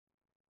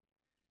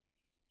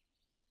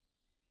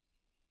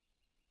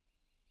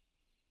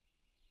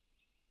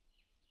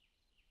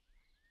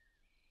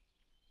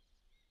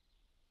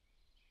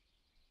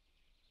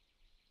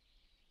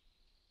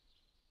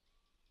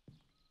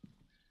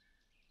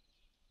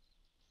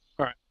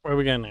Where are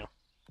we going now?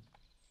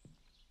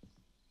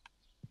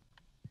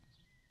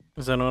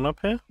 Is anyone up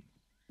here?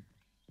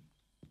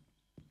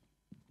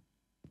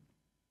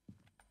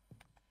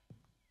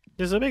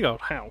 There's a big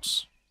old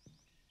house.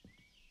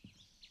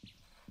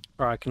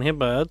 Alright, I can hear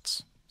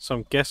birds, so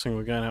I'm guessing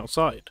we're going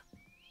outside.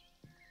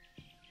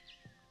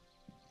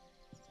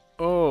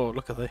 Oh,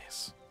 look at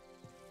this.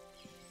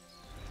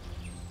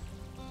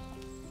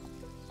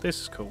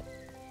 This is cool.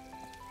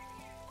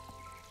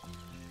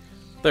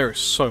 There is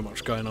so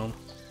much going on.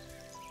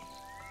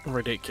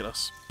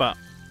 Ridiculous. But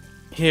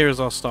here is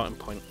our starting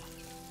point.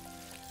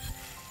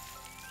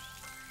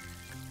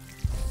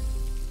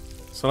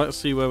 So let's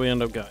see where we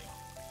end up going.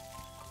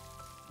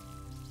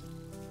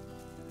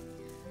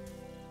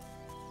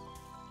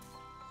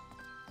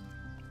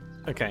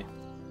 Okay.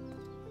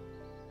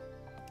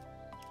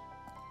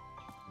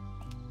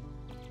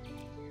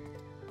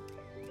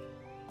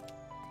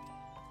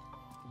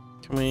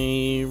 Can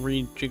we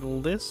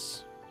rejiggle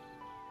this?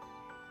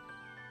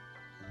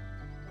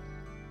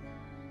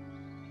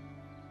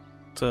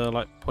 To,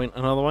 like, point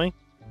another way?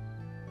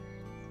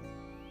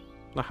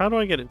 Now, how do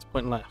I get it to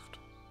point left?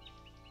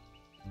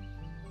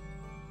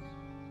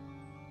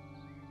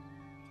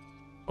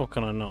 Or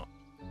can I not?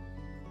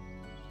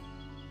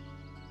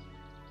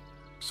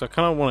 So I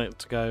kind of want it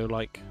to go,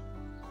 like,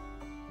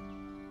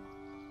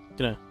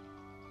 you know,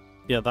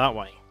 yeah, that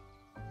way.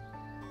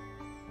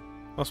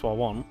 That's what I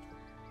want.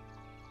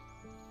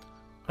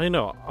 Oh, you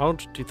know what? I'll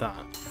just do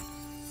that.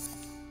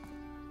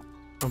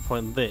 And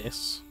point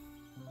this.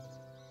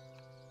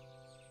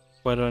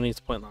 Where do I need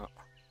to point that?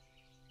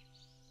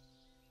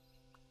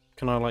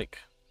 Can I, like,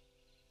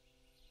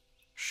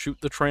 shoot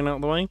the train out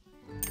of the way?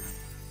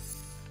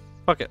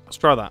 Fuck it, let's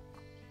try that.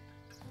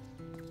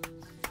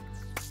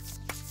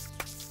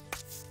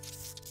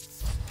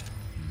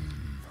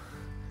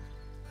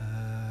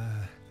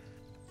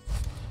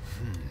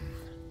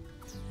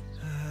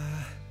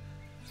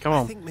 Come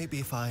on. I think maybe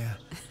if I...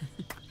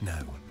 no.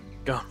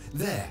 Go.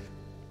 There.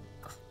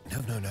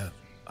 No.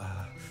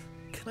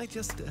 Can I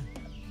just...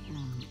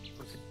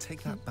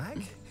 take that back?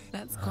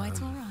 That's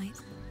quite all right.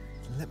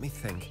 Let me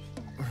think.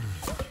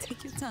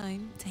 Take your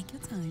time. Take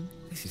your time.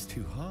 This is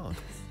too hard.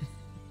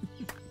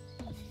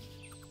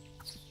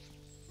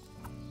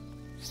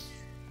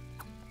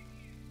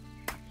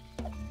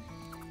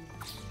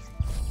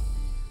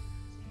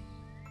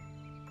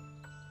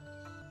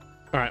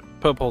 Alright,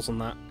 put a pause on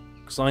that,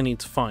 because I need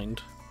to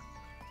find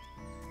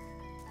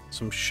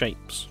some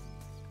shapes.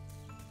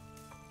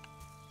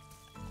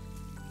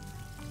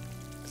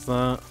 Is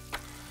that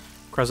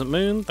crescent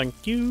moon?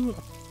 Thank you.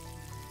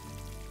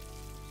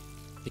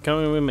 You're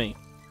coming with me,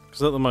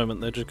 because at the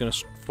moment they're just going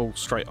to fall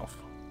straight off.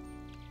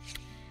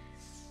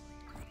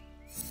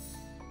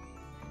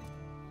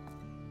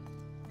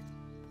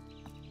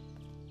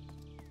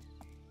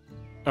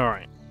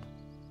 Alright.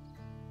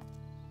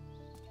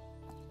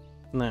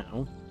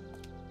 Now,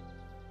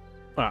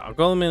 alright, I've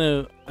got them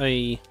in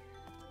a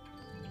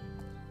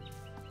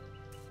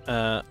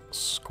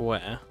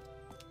square.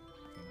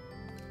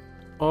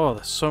 Oh,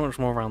 there's so much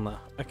more around there.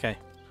 Okay.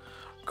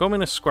 Got them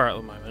in a square at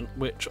the moment,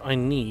 which I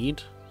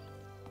need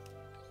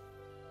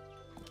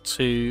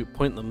to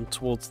point them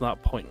towards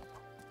that point.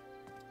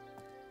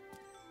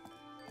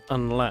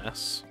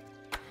 Unless...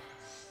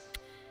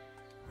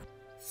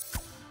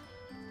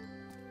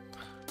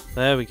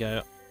 There we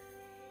go.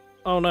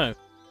 Oh no.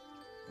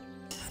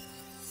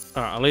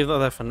 Alright, I'll leave that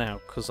there for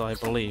now, because I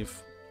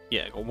believe...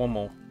 Yeah, got one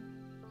more.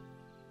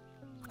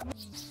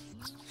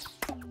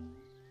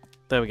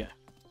 There we go.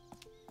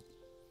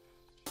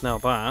 Now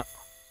that...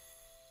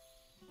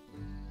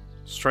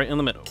 Straight in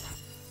the middle.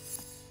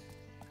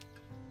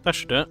 That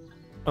should do it.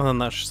 And then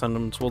that should send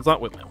them towards that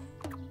windmill.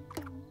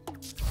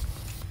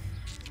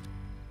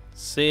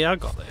 See, I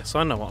got this.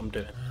 I know what I'm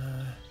doing.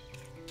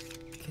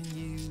 Can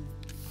you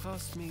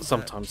pass me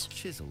Sometimes. that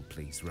chisel,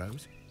 please,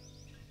 Rose?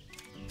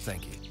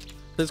 Thank you.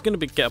 There's going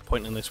to get a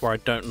point in this where I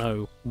don't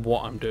know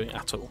what I'm doing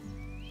at all.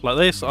 Like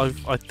this, I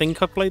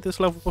think I've played this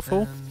level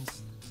before. And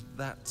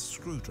that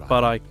screwdriver.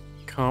 But I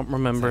can't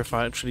remember if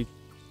I actually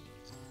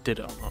did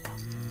it or not.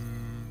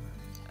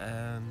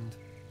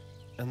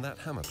 And that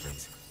hammer,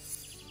 please.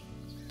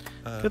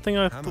 Good thing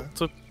I hammer. thought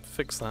to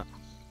fix that.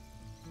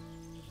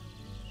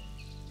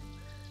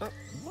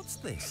 What's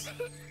this?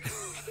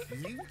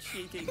 You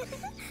cheeky.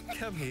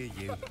 Come here,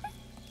 you.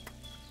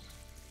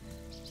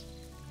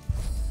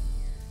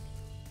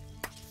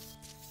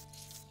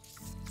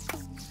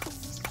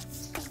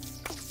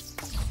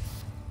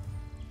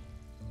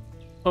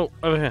 Oh,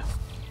 over here.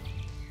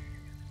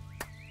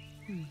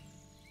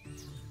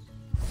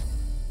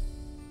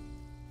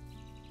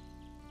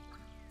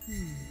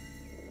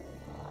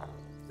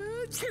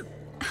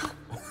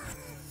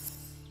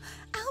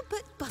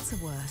 Albert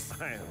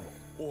Butterworth. I am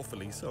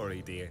awfully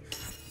sorry, dear.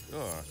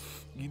 Oh,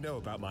 you know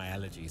about my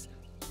allergies.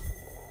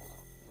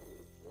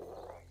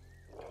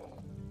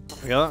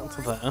 We got that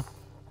to there.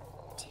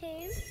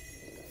 2,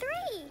 3.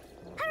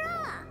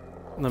 Hurrah!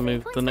 And then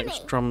move the points next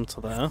for me. drum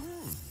to there.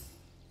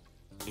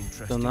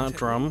 Interesting. Then that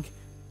drum technique.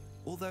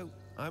 Although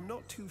I'm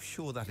not too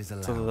sure that is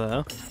to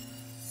allowed. there.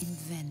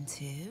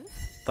 Inventive.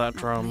 That Not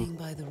drum playing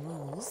by the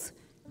rules.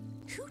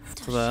 Who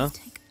does to there. she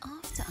take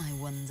after, I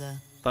wonder?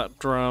 That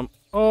drum.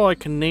 Oh, I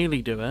can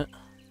nearly do it.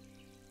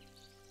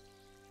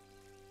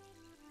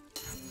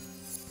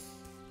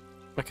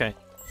 Okay.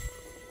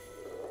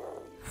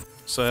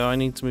 So I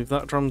need to move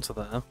that drum to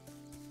there.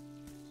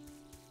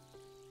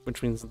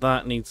 Which means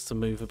that needs to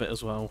move a bit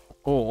as well.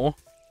 Or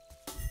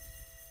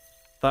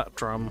that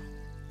drum.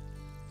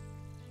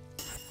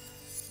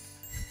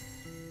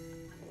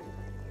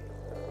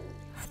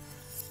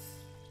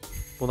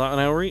 Will that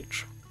now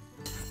reach?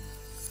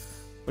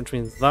 Which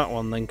means that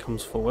one then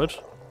comes forward.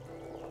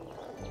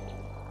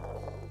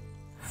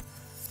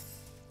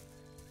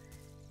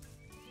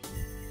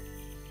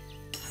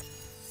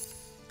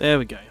 There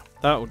we go.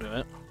 That will do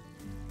it.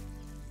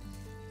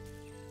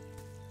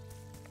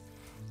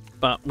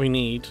 But we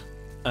need...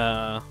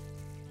 oh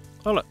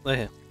look, they're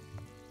here.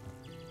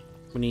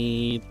 We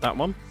need that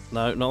one.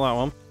 No, not that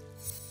one.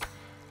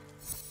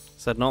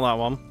 Said not that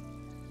one.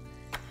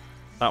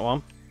 That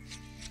one.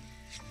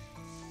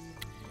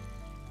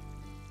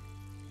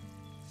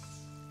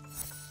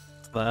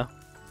 There.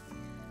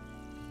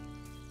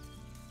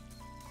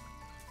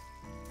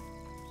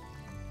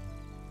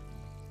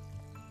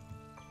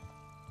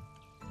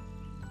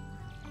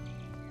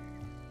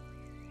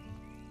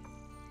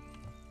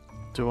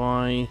 Do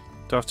I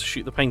have to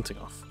shoot the painting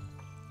off?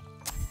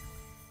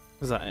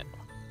 Is that it?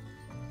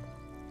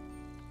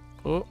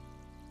 Oh.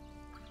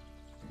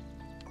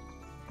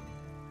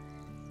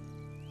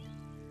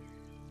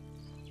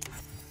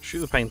 Shoot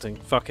the painting.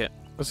 Fuck it.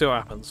 Let's see what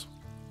happens.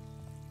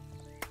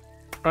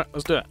 Right,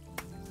 let's do it.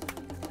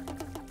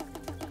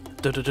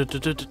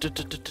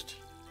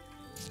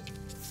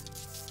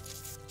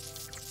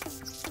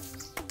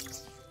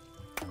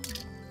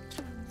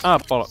 Ah,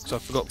 bollocks, I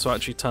forgot to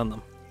actually turn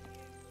them.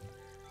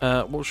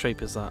 What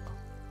shape is that?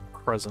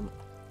 Crescent.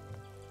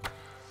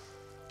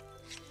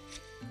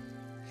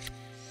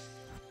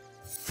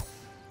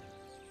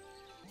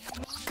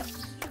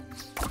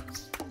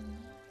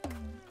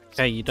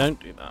 Okay, you don't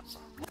do that.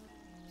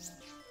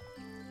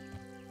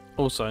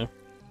 Also,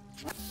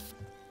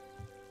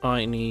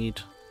 I need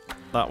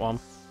that one.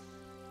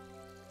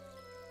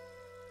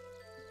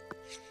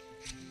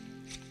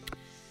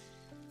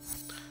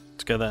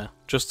 To go there,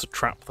 just to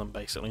trap them,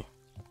 basically.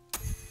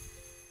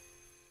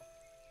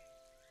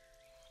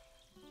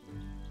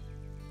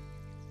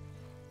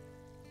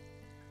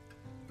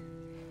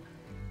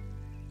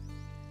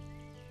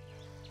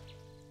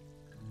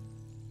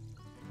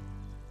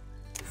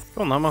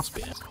 Come on, that must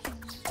be it.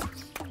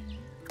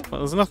 Well,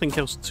 there's nothing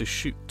else to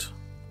shoot.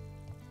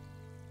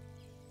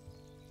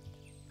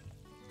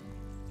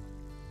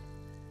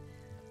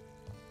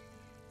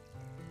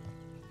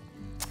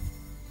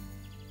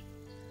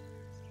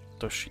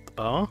 Do I shoot the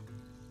bar?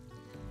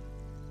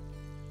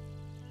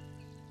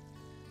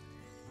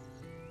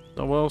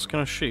 Oh, what else can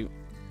I shoot?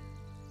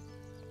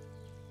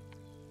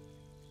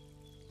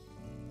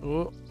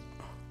 Oh.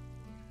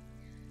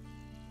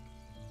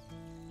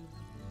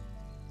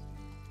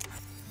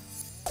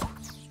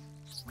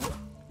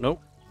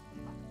 Nope.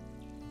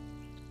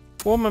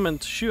 What am I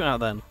meant to shoot at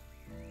then?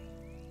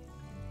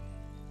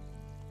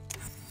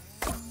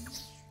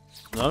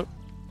 No.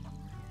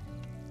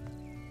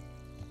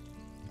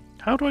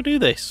 How do I do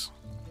this?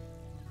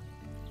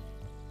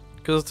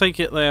 Because I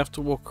take it they have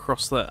to walk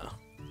across there.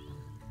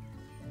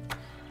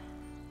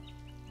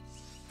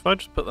 If I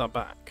just put that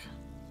back,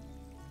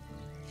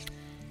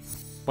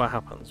 what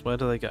happens? Where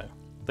do they go?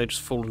 They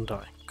just fall and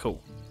die.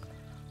 Cool.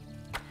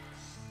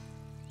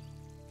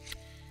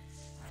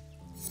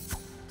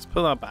 Let's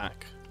put that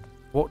back.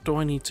 What do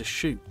I need to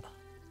shoot?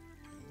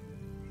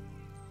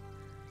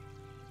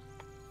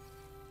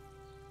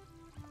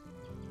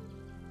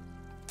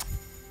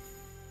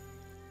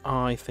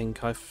 I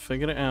think I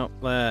figured it out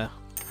there.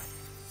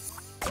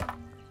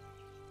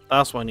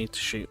 That's what I need to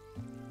shoot.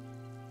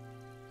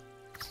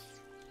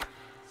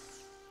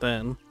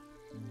 Then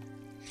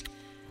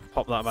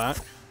pop that back.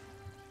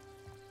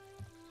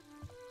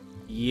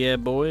 Yeah,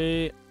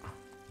 boy.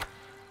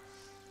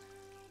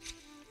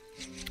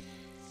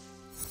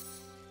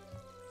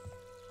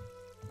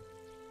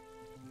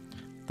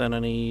 Then I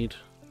need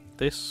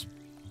this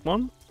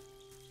one.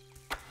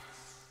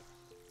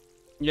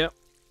 Yep.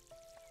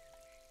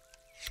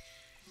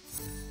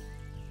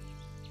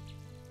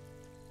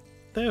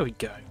 There we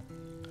go.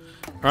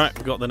 Right,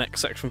 we've got the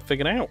next section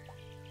figured out.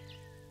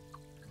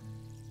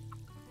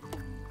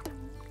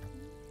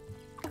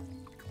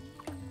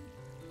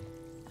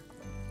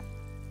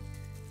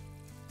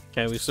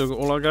 Okay, we still got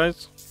all our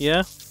guys?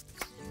 Yeah?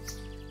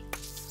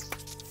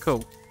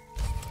 Cool.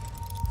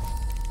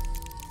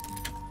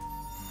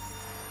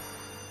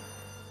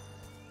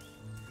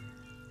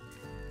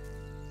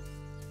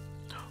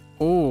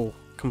 Oh,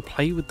 can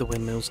play with the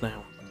windmills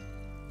now.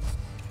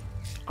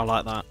 I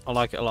like that. I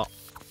like it a lot.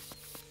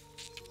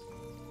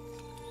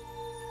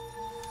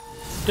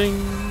 Ding!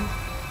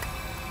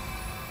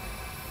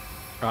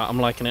 Right, I'm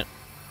liking it.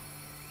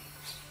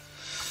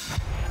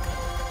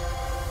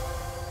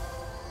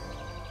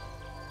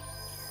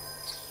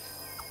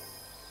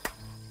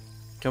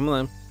 Come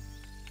on then.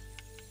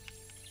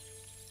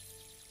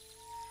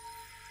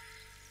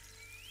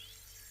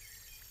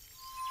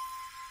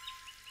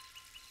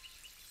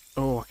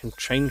 can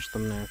change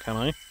them now, can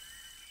I?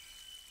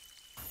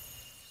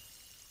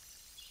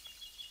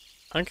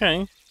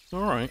 Okay,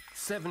 alright.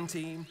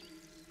 17,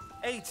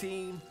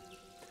 18,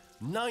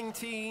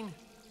 19,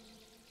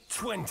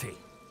 20.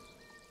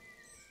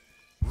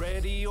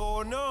 Ready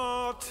or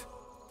not,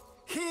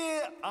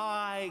 here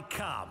I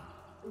come.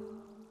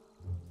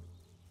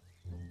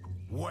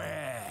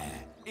 Where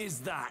is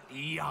that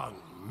young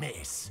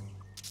miss?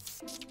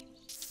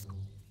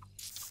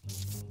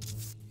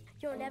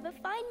 You'll never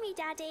find me,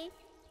 Daddy.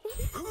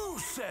 Who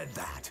said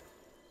that?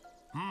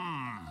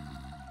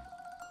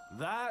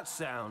 That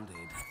sounded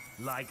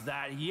like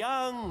that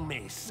young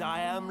miss I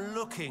am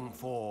looking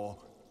for.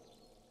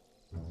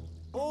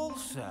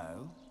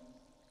 Also,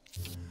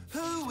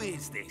 who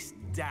is this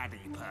daddy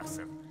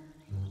person?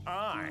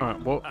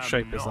 Alright, what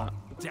shape is that?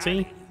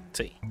 T?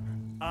 T.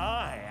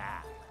 I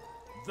am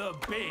the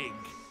big,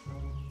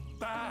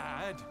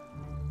 bad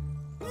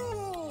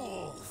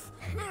wolf.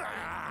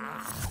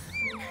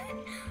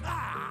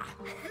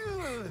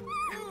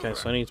 Okay,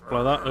 so I need to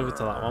blow that over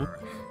to that one.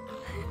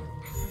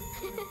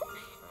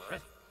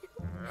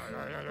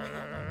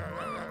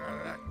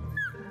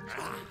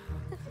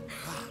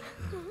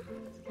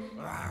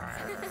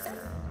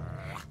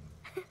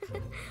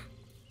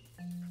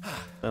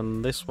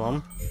 Then this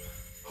one.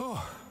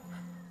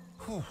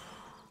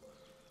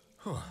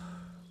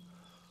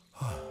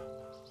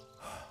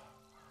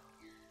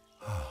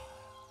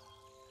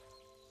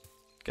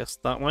 Guess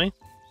that way.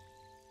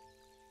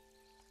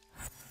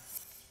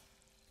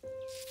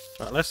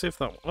 Right, let's see if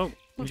that. Oh,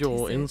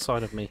 you're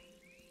inside of me.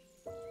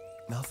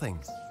 Nothing.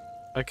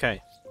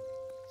 Okay.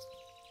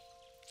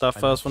 That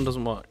first one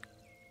doesn't work.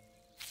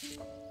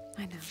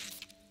 I know.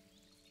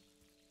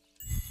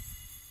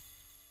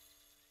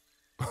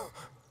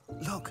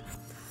 Look.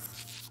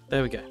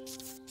 There we go.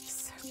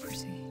 So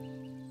pretty.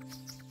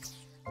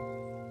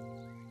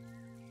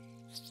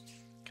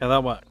 Okay,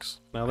 that works.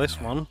 Now this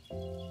one.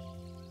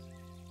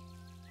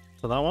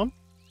 So that one.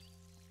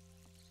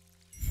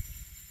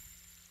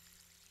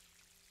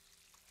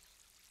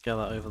 Get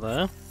that over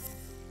there.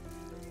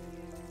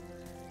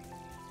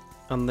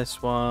 And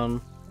this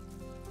one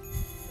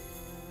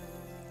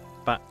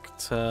back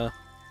to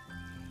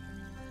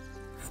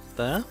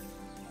there.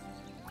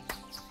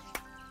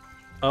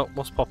 Oh,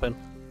 what's popping?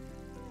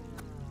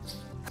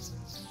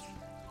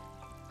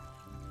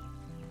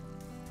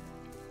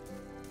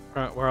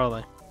 Right, where are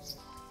they?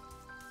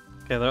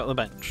 Okay, they're at the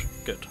bench.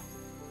 Good.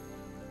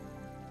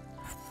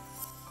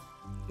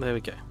 There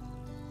we go.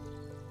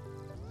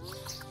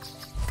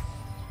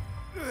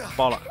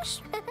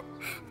 Bollocks.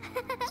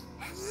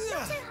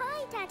 Not so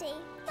high, Daddy.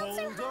 Not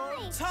so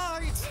high.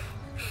 Tight.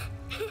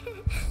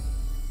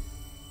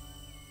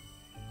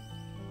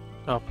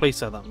 Oh, please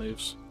say that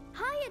moves.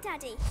 Higher,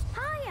 Daddy.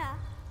 Higher.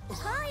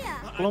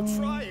 Higher. Plum. I'm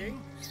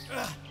trying.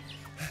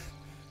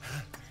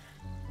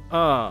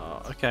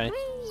 Oh, okay.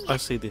 Whee! I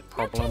see the Now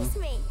problem. chase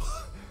me.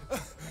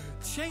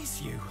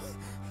 Chase you.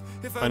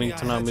 If I only need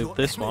to now had move your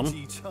this one.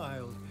 energy,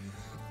 child.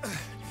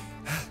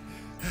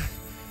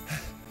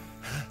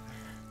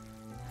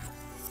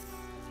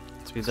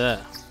 To be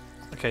there.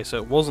 Okay, so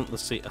it wasn't the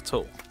seat at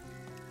all.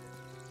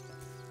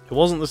 It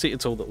wasn't the seat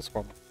at all that was the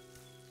problem.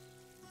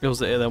 It was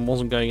that it then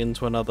wasn't going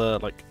into another,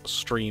 like,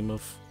 stream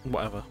of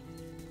whatever.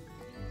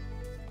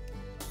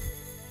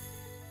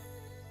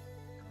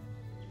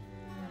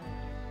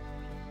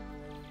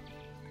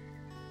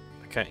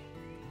 Okay.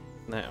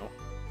 Now.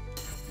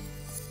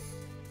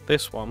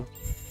 This one.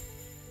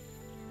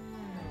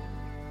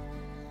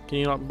 Can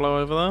you, like, blow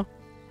over there?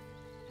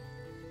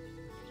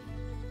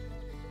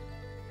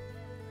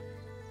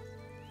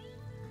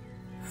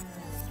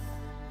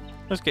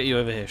 Let's get you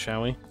over here,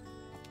 shall we?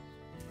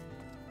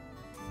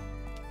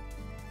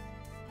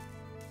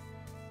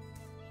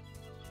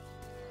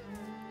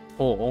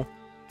 Or,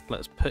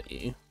 let's put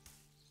you...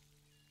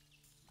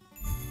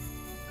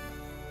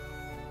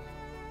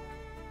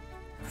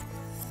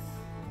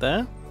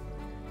 there?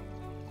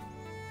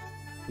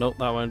 Nope,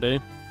 that won't do.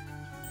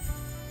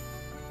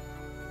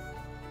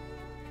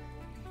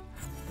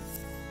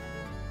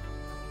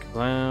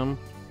 Clam.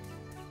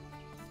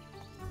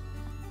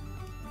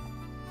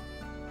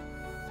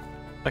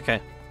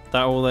 Okay,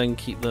 that will then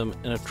keep them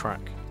in a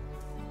track.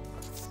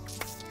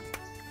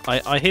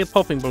 I hear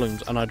popping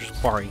balloons and I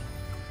just worry.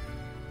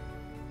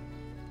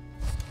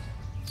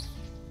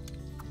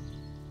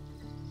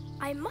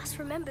 I must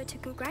remember to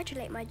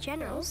congratulate my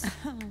generals.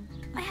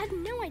 I had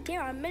no idea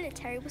our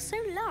military was so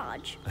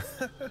large.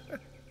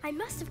 I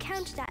must have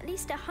counted at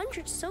least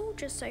 100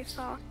 soldiers so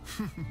far.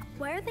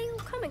 Where are they all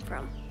coming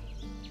from?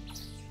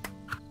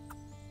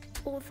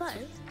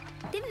 Although,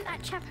 didn't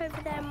that chap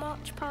over there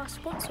march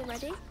past once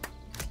already?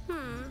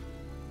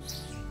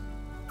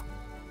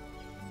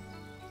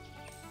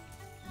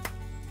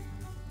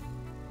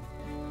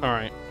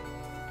 Alright.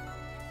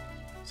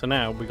 So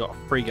now we got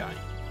a free guy.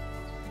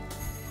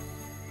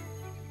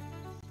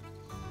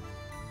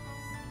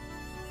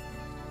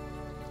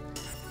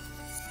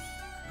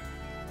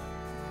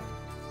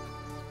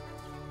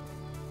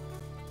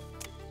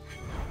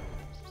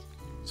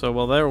 So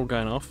while they're all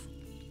going off,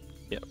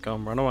 yep, go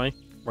on, run away,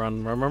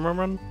 Run, run, run, run,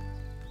 run.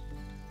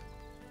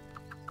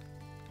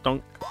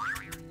 Donk.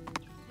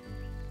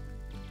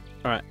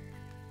 Alright.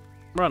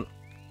 Run.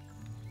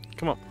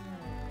 Come on.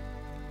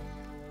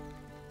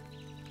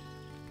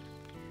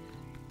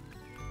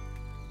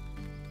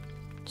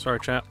 Sorry,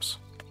 chaps.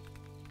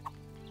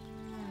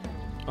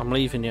 I'm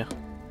leaving you.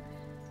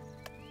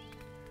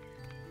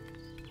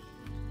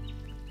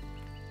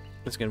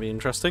 It's going to be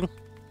interesting.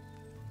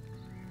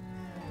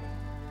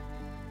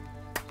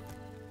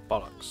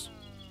 Bollocks.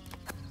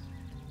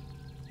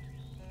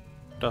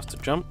 Do I have to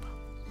jump?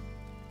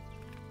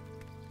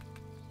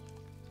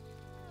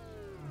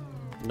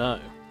 No.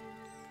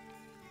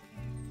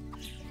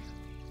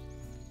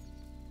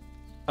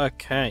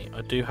 Okay,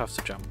 I do have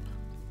to jump.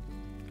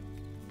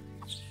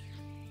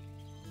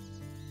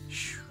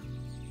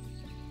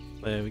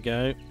 There we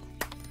go.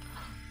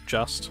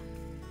 Just.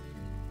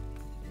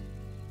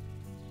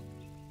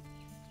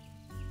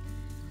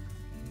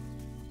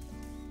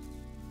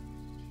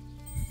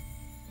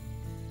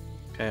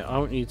 Okay, I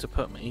want you to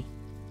put me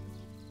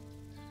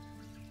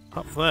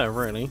up there,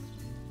 really.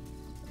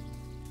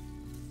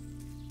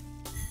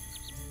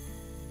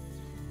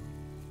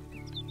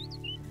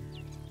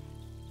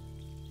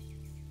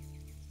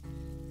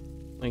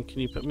 And can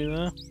you put me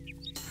there?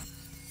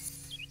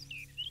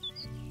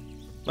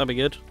 That'd be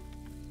good.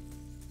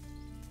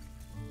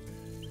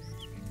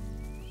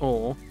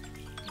 Or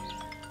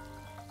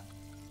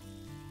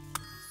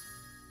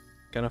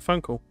get a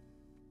phone call.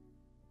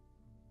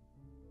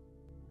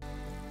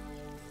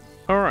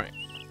 Alright.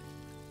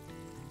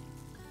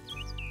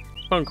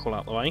 Phone call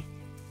out the way.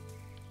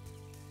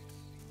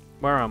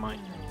 Where am I?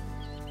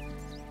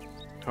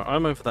 Oh,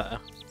 I'm over there.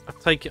 I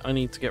take it I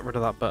need to get rid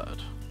of that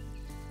bird.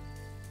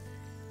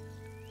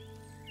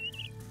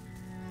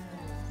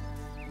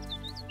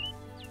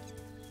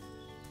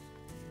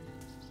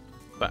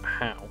 But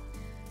how?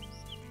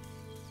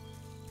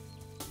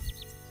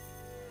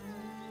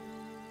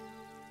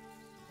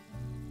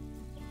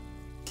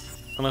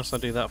 Unless I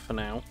do that for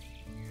now.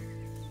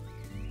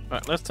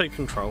 Right, let's take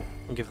control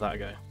and give that a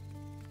go.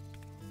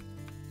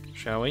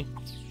 Shall we?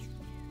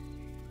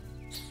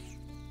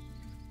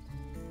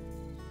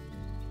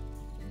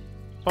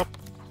 Pop.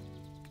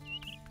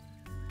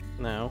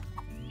 Now.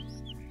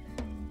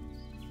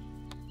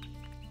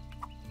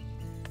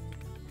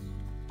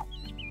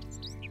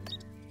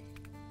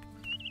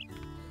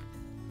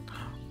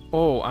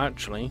 Oh,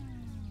 actually.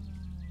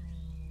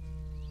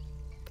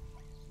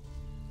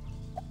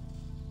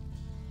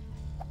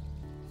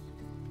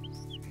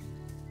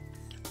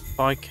 If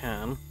I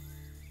can.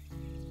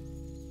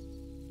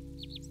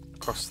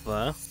 Across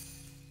there.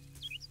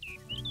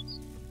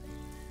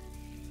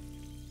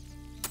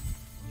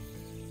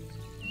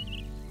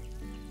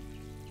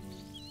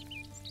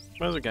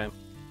 Where's it going?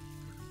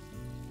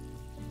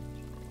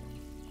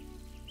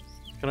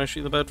 Can I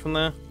shoot the bird from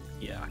there?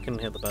 Yeah, I can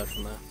hear the bird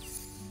from there.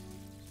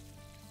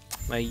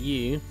 Now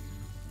you...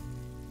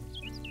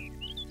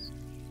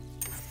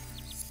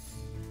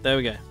 There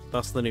we go.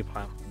 That's the new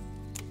plan.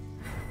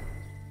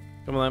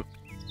 Come on then.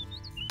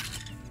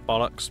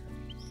 Bollocks.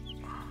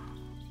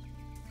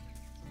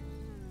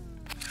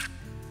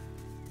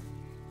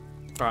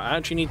 Right, I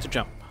actually need to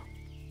jump.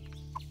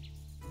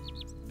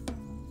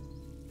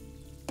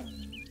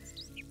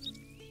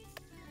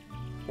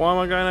 Why am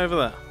I going over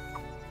there?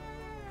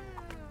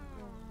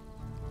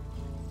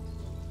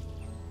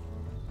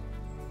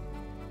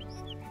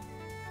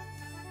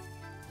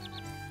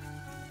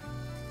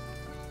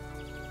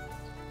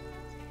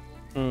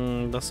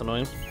 That's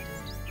annoying.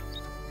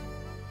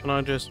 Can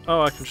I just...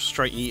 Oh, I can just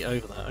straight eat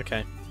over there.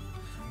 Okay.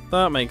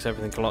 That makes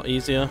everything a lot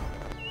easier,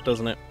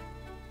 doesn't it?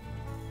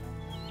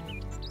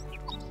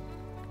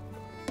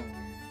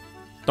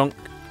 Donk.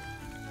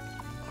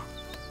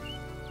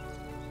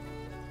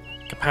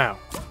 Kapow.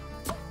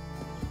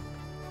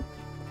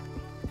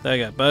 There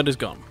you go, bird is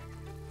gone.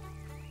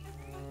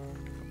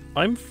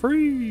 I'm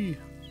free!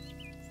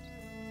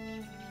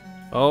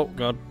 Oh,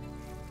 God.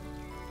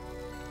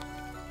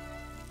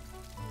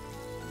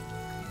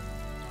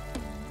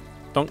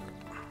 Donk.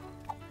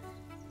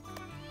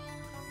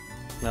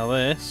 Now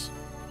this,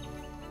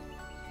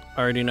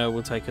 I already know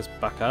will take us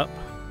back up.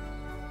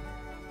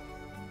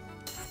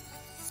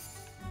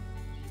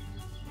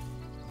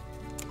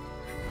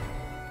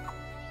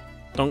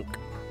 Donk.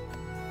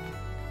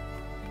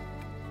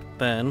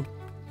 Then...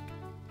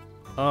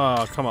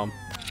 Oh, come on.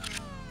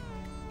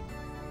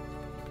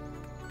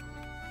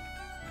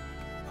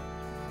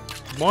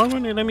 Why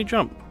won't it let me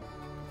jump?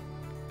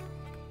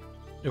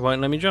 It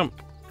won't let me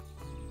jump.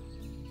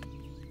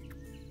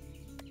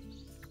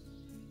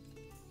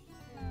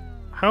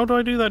 How do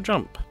I do that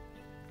jump?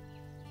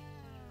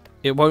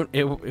 It won't.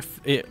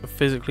 It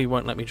physically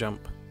won't let me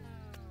jump.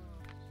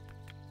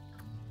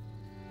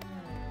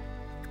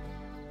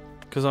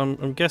 Because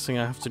I'm guessing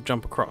I have to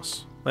jump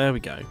across. There we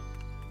go.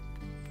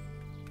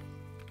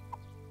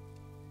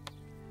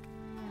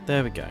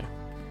 There we go.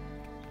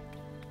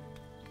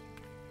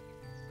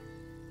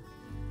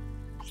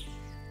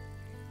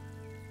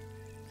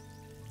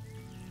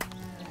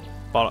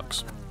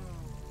 Bollocks.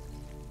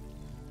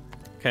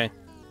 Okay.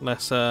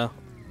 Let's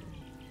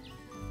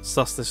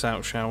suss this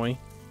out, shall we?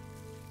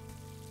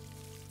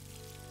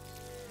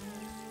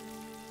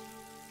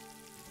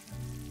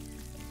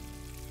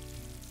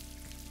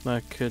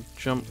 I could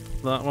jump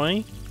that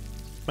way,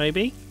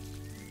 maybe?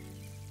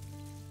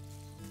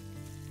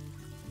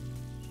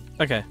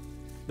 Okay,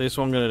 this is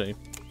what I'm gonna do.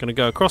 I'm gonna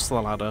go across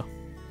the ladder.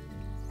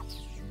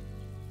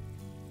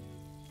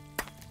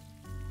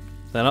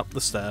 Then up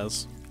the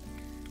stairs.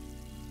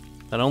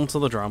 Then onto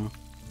the drum.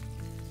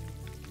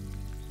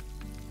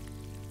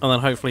 And then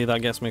hopefully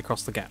that gets me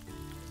across the gap.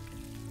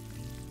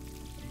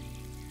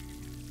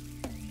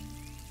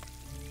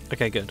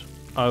 Okay, good.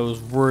 I was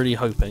really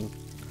hoping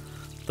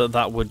that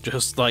that would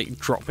just like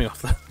drop me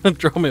off the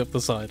drop me off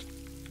the side.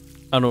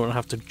 I don't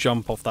have to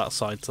jump off that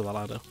side to the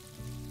ladder.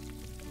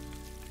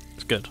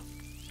 It's good.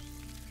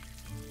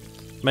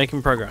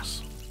 Making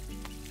progress.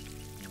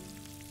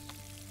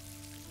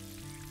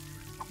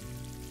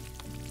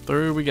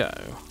 Through we go.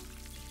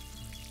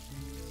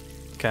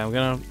 Okay, I'm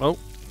gonna...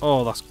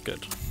 Oh, that's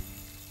good.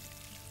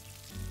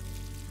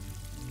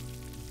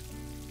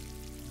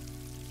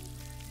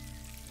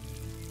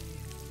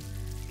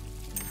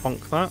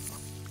 Bonk that.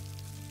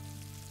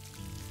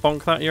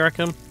 Bonk that, you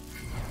reckon?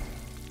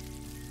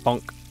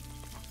 Bonk.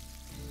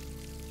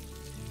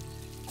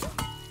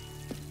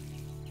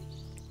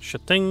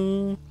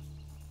 Shitting.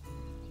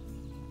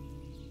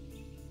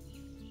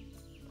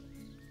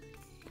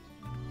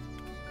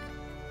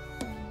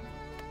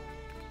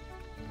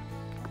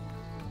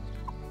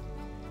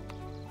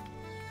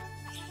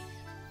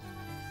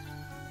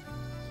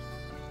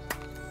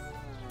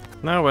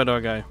 Now where do I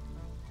go?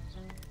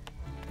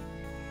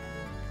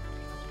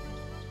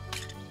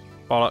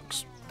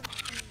 Bollocks.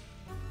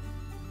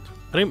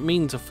 I didn't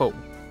mean to fall.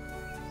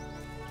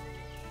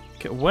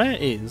 Okay, where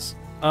is...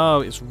 Oh,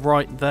 it's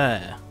right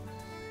there.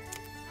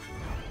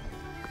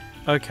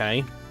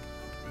 Okay.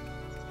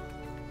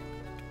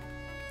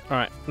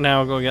 Alright,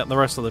 now I've got to get the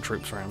rest of the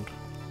troops around.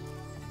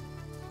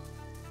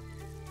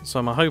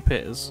 So my hope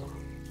is...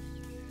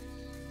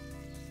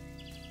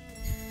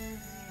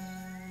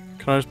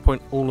 Can I just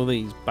point all of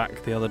these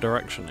back the other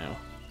direction now?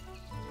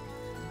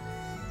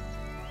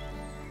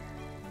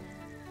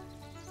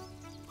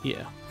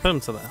 Yeah, put them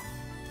to there.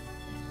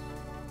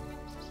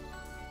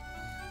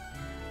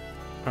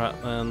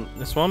 Alright, then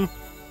this one.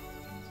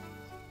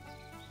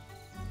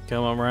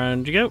 Come on,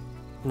 round you go.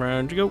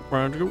 Round you go,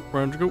 round you go,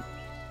 round you go.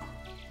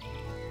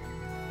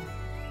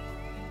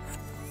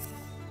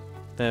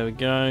 There we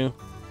go.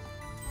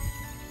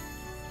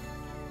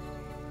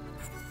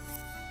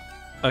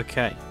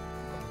 Okay.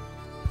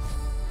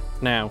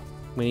 Now,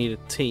 we need a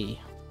T.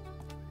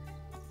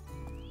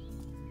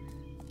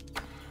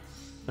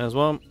 There's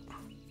one.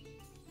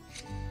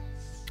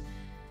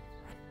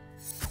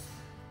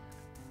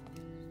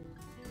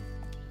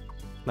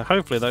 Now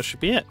hopefully that should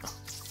be it.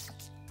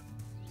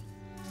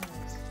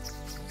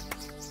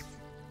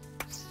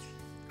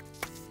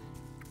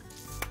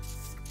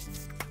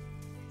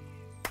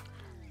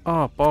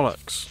 Oh,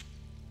 bollocks.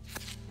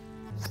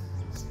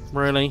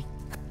 Really?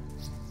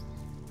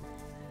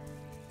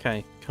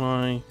 Okay, can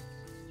I...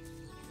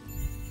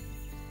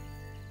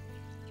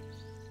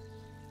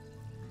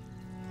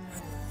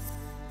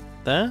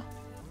 There?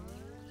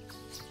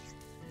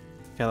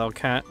 Okay, that'll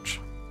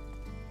catch.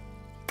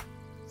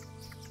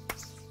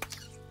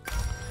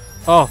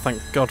 Oh,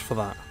 thank God for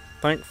that.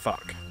 Thank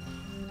fuck.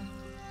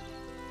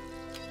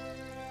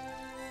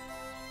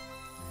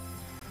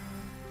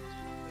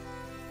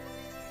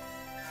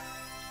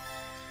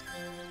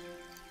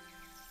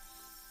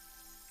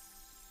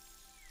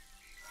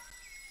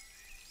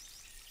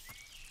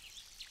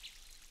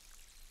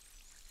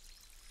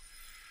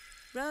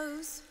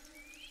 Rose,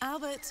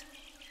 Albert,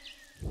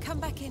 come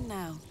back in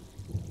now.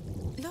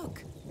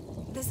 Look,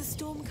 there's a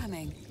storm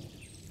coming.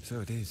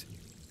 So it is.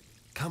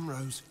 Come,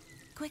 Rose.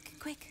 Quick,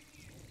 quick.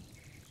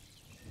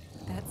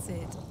 That's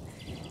it.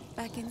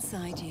 Back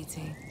inside, you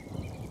two.